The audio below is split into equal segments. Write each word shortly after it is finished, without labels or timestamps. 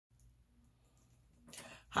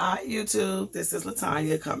Hi YouTube, this is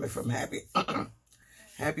Latanya coming from Happy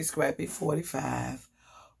Scrappy 45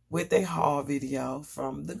 with a haul video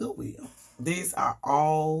from the Goodwill. These are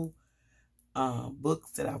all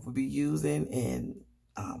books that I will be using in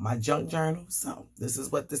my junk journal. So this is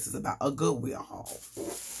what this is about, a Goodwill haul.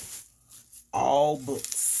 All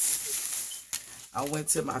books. I went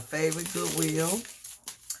to my favorite Goodwill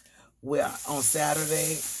where on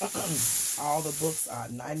Saturday all the books are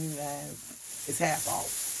 99. It's half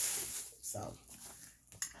off. So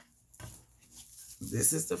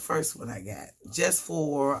this is the first one I got just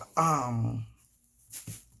for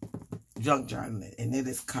junk journaling, and it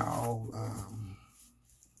is called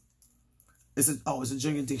it's a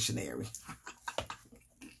junior dictionary.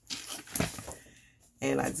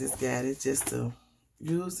 And I just got it just to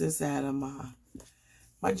use this out of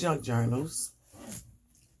my junk journals.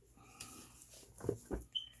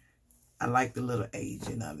 I like the little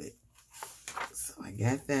aging of it. So I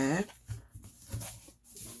got that.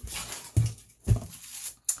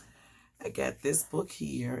 I got this book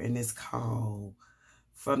here, and it's called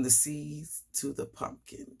From the Seeds to the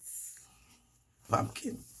Pumpkins.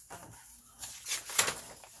 Pumpkin.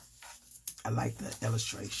 I like the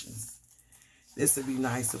illustrations. This would be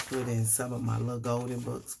nice to put in some of my little golden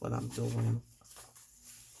books when I'm doing.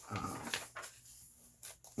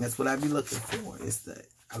 That's what I be looking for.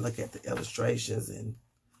 I look at the illustrations and,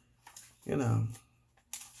 you know,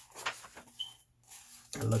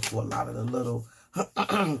 I look for a lot of the little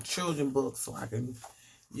children books so I can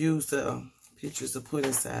use the pictures to put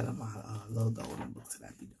inside of my little golden books that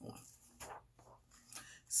I be doing.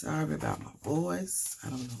 Sorry about my voice. I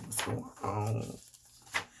don't know what's going on.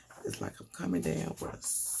 It's like I'm coming down with a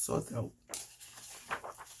sore throat.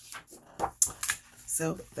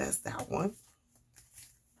 So that's that one.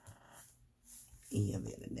 And then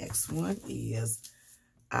the next one is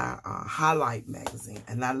our Highlight magazine.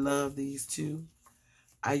 And I love these two.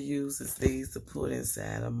 I use these to put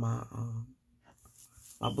inside of my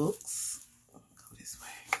my books. Go this way.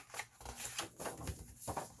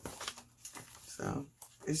 So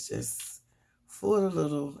it's just full of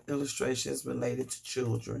little illustrations related to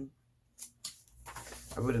children.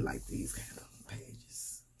 I really like these kind of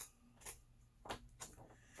pages.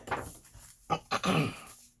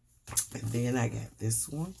 And then I got this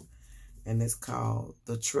one, and it's called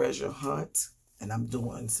The Treasure Hunt. And I'm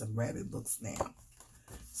doing some rabbit books now.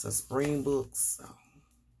 So spring books. So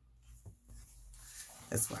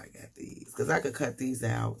that's why I got these. Because I could cut these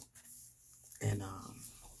out and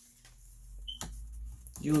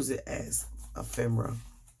use it as ephemera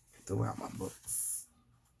throughout my books.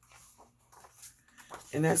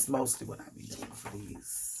 And that's mostly what I be doing for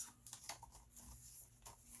these.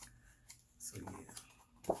 So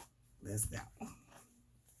yeah, that's that one.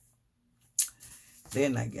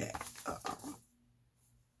 Then I got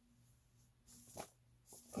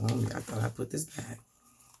I thought I put this back.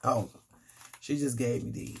 Oh, she just gave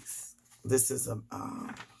me these. This is a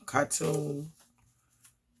cartoon.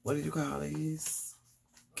 What did you call these?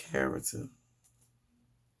 Character.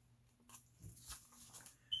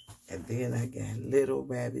 And then I got Little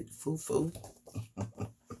Rabbit Foo-Foo.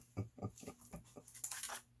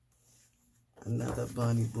 Another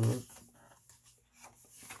bunny book.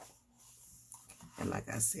 And like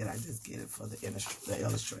I said, I just get it for the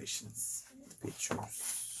illustrations, the pictures.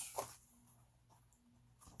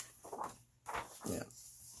 Yeah.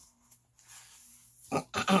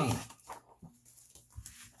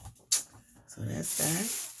 So that's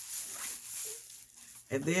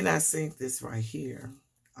that. And then I seen this right here,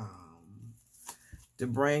 the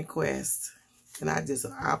Brain Quest, and I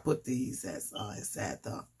put these as inside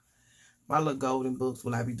my little golden books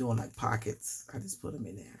when I be doing like pockets. I just put them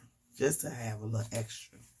in there just to have a little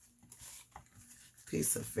extra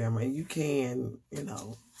piece of ephemera. And you can, you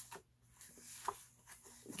know,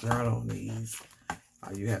 journal on these.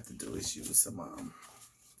 All you have to do is use some,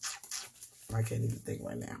 I can't even think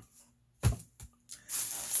right now.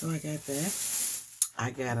 So I got that. I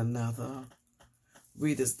got another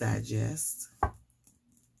Reader's Digest.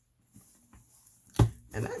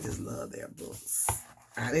 And I just love their books.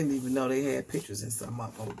 I didn't even know they had pictures in some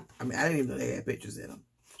of them. I mean, I didn't even know they had pictures in them.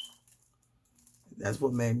 That's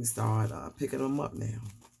what made me start picking them up now.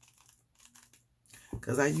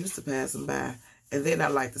 Because I used to pass them by. And then I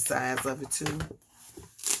like the size of it too.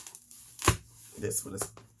 This one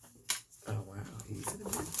is, oh wow, easy to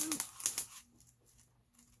read too.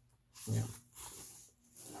 Yeah.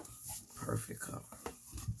 Perfect cover.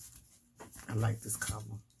 I like this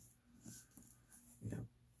cover. Yeah.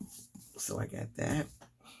 So I got that.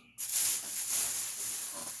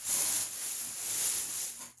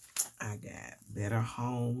 I got Better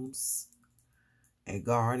Homes and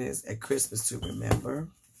gardens, A Christmas to Remember.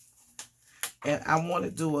 And I want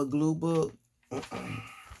to do a glue book.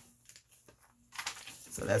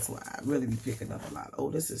 So that's why I really be picking up a lot.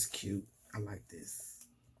 Oh, this is cute. I like this.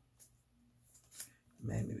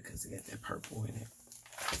 Mainly because it got that purple in it.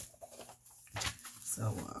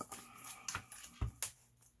 So,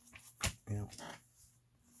 yeah.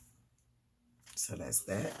 So that's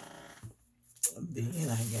that. Then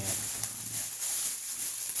I got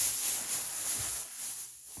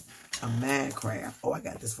a Minecraft. Oh, I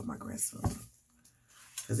got this for my grandson.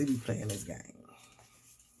 Because he be playing this game.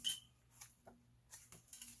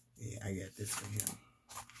 Yeah, I got this for him.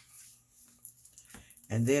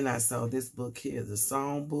 And then I saw this book here, the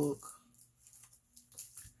song book.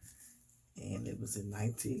 And it was in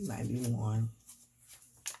 1991.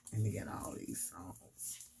 And they got all these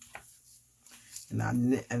songs.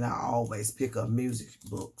 And I always pick up music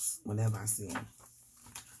books whenever I see them.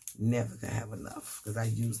 Never can have enough. Because I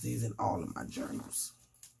use these in all of my journals.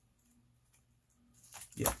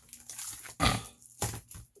 Yeah.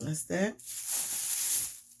 That's that.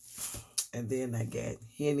 And then I got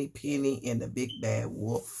Henny Penny and the Big Bad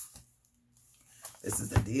Wolf. This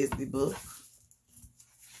is a Disney book.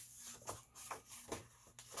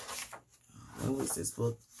 When was this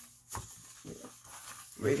book?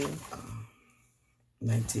 Written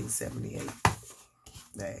 1978.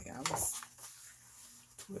 Dang, I was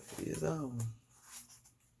 12 years old.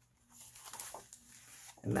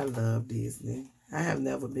 And I love Disney. I have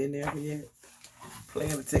never been there yet.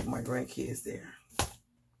 Plan to take my grandkids there.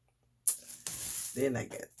 Then I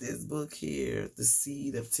got this book here, The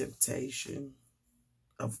Seed of Temptation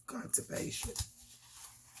of Contemplation.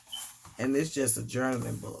 And it's just a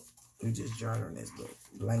journaling book. You just journal in this book.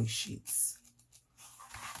 Blank sheets.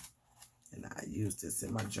 And I use this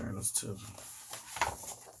in my journals too.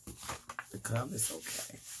 The cover's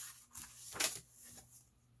okay.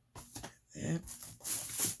 Yeah.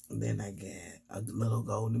 And then I got a little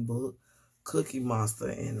golden book, Cookie Monster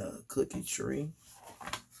and a Cookie Tree.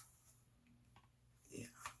 Yeah.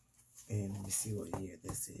 And let me see what year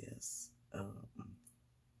this is.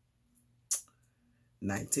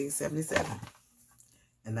 1977.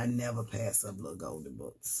 And I never pass up little golden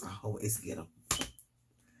books. I always get them.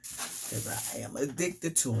 Because I am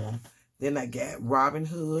addicted to them. Then I got Robin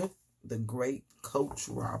Hood, The Great Coach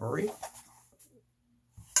Robbery.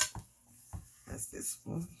 That's this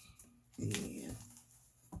one. Yeah.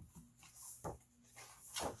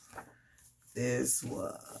 This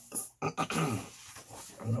was... I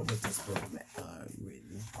don't know what this book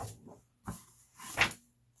written.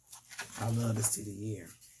 I love to see the year.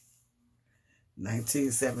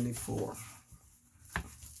 1974.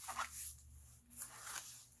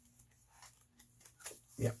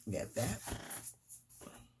 Yep, got that.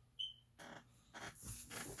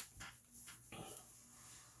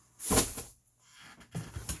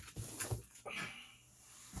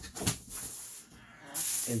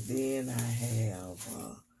 And then I have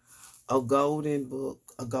a golden book,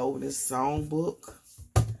 a golden song book.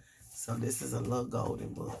 So this is a little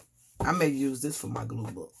golden book. I may use this for my glue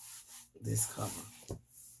book. This cover.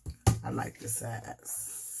 I like the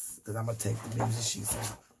size. Because I'm going to take the music sheets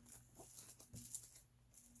out.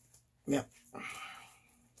 Yep.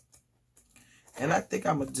 And I think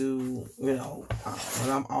I'm going to do, you know, when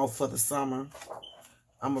I'm off for the summer,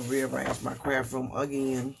 I'm going to rearrange my craft room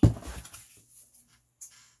again.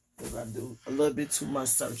 Because I do a little bit too much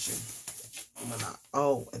searching.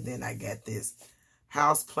 Oh, and then I got this.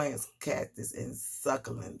 House Plants, Cactus, and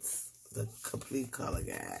Succulents. The complete color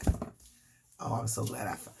guide. Oh, I'm so glad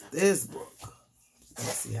I found this book.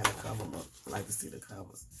 Let's see how the cover looks. I like to see the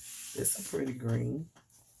covers. This is a pretty green.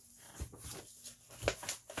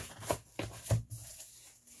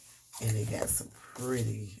 And it got some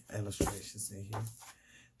pretty illustrations in here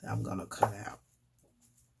that I'm going to cut out.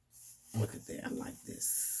 Look at that. I like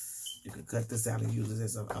this. You can cut this out and use it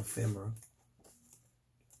as an ephemera.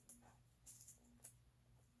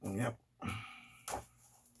 Yep.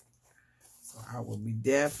 So I will be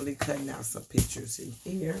definitely cutting out some pictures in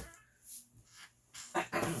here.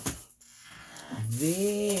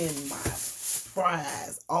 Then my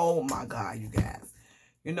prize. Oh my God, you guys.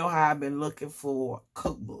 You know how I've been looking for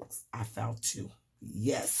cookbooks? I found two.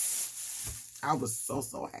 Yes. I was so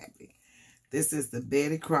happy. This is the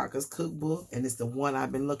Betty Crocker's cookbook. And it's the one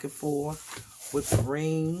I've been looking for with the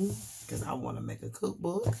ring. Because I want to make a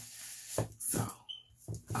cookbook. So,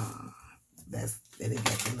 then it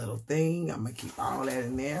got the little thing. I'm going to keep all that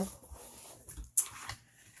in there.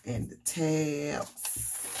 And the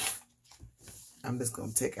tabs. I'm just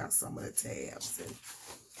going to take out some of the tabs and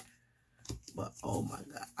But oh my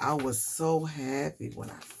God, I was so happy when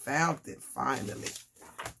I found it finally.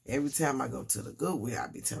 Every time I go to the Goodwill, I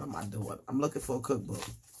be telling my daughter, I'm looking for a cookbook.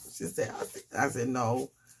 She said, I said,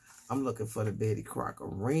 no, I'm looking for the Betty Crocker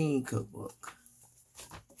Ring cookbook.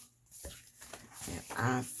 And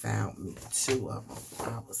I found me 2 of them.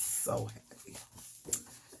 I was so happy.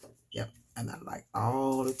 Yep. And I like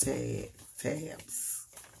all the tabs.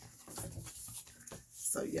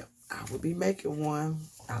 So, yep. I will be making one.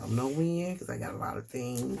 I don't know when, because I got a lot of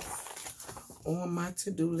things on my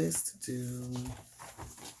to-do list to do.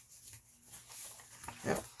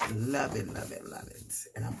 Yep. Love it, love it, love it.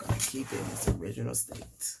 And I'm going to keep it in its original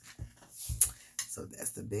state. So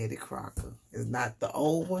that's the Betty Crocker. It's not the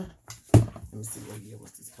old one. Let me see what year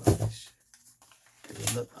was this published.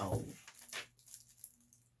 It look old.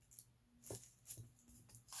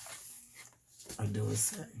 I do it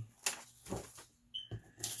say.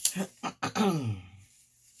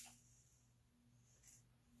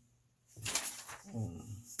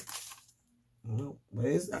 Nope, but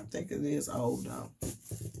I think it is old though.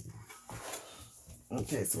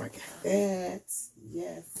 Okay, so I got that.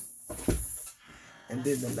 Yes. And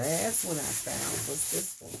then the last one I found was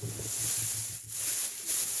this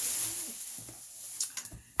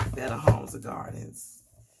one. Better Homes and Gardens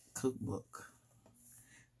cookbook.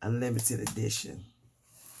 A limited edition.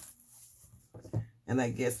 And I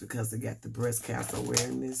guess because they got the breast cancer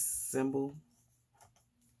awareness symbol.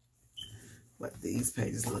 But these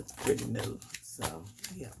pages look pretty new. So,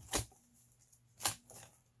 yeah.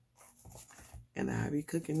 And I'll be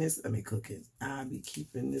cooking this. I'll be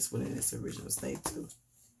keeping this one in its original state too.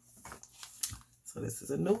 So this is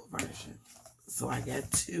a newer version. So I got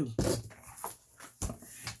 2.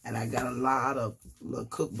 And I got a lot of little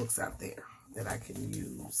cookbooks out there that I can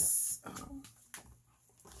use.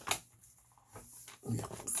 Yeah,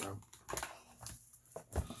 so.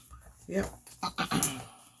 Yep.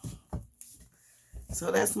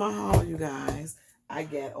 So that's my haul, you guys. I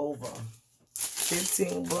got over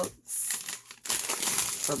 15 books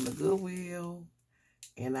from the Goodwill,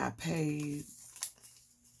 and I paid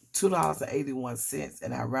 $2.81,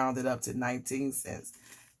 and I rounded up to 19 cents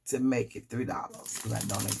to make it $3, because I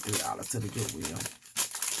donate $3 to the Goodwill.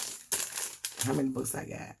 How many books I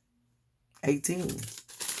got? 18.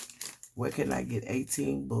 Where can I get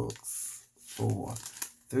 18 books for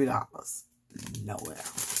 $3? Nowhere.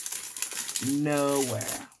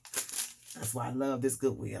 Nowhere. That's why I love this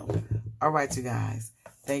Goodwill. All right, you guys.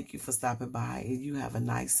 Thank you for stopping by, and you have a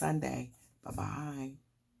nice Sunday. Bye-bye.